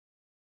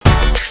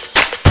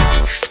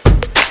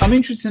I'm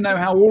interested to know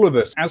how all of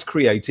us as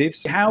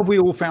creatives, how have we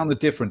all found the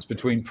difference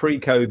between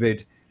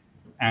pre-COVID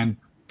and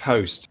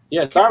post?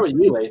 Yeah, start with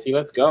you, Lacey.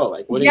 Let's go.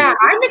 Like, what? Yeah,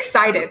 I'm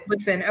excited.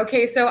 Listen,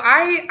 okay, so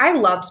I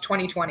loved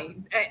 2020.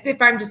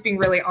 If I'm just being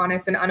really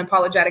honest and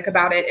unapologetic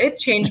about it, it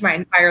changed my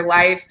entire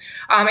life.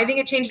 I think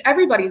it changed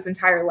everybody's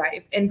entire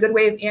life in good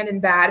ways and in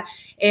bad.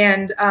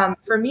 And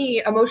for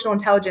me, emotional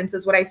intelligence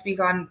is what I speak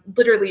on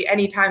literally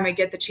anytime I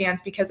get the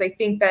chance, because I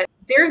think that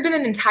there's been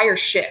an entire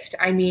shift.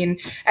 I mean,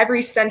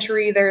 every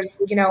century there's,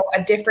 you know,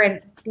 a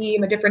different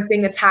theme, a different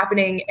thing that's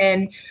happening.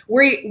 And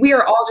we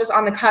are all just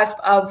on the cusp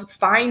of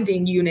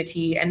finding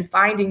unity and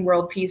finding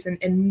world peace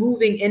and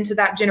moving into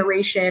that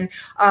generation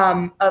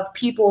of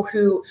people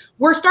who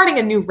we're starting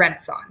a new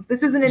renaissance.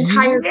 This is an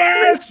entire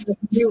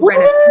new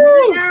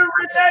renaissance.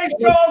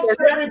 Renaissance,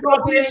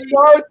 everybody.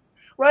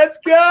 Let's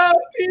go,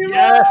 team.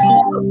 Yes.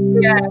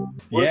 Yes.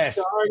 We're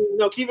starting,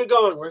 no, keep it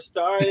going. We're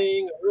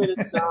starting a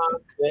renaissance.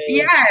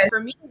 Yeah, for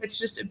me, it's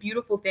just a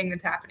beautiful thing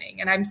that's happening.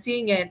 And I'm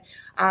seeing it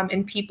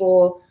in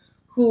people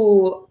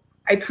who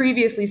I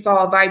previously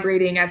saw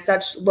vibrating at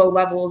such low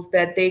levels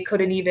that they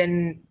couldn't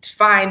even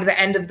find the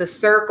end of the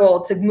circle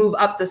to move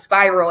up the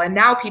spiral. And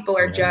now people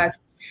are just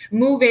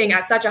moving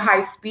at such a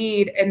high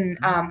speed, and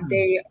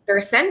they're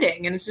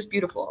ascending, and it's just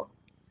beautiful.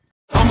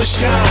 I'ma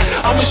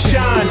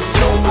shine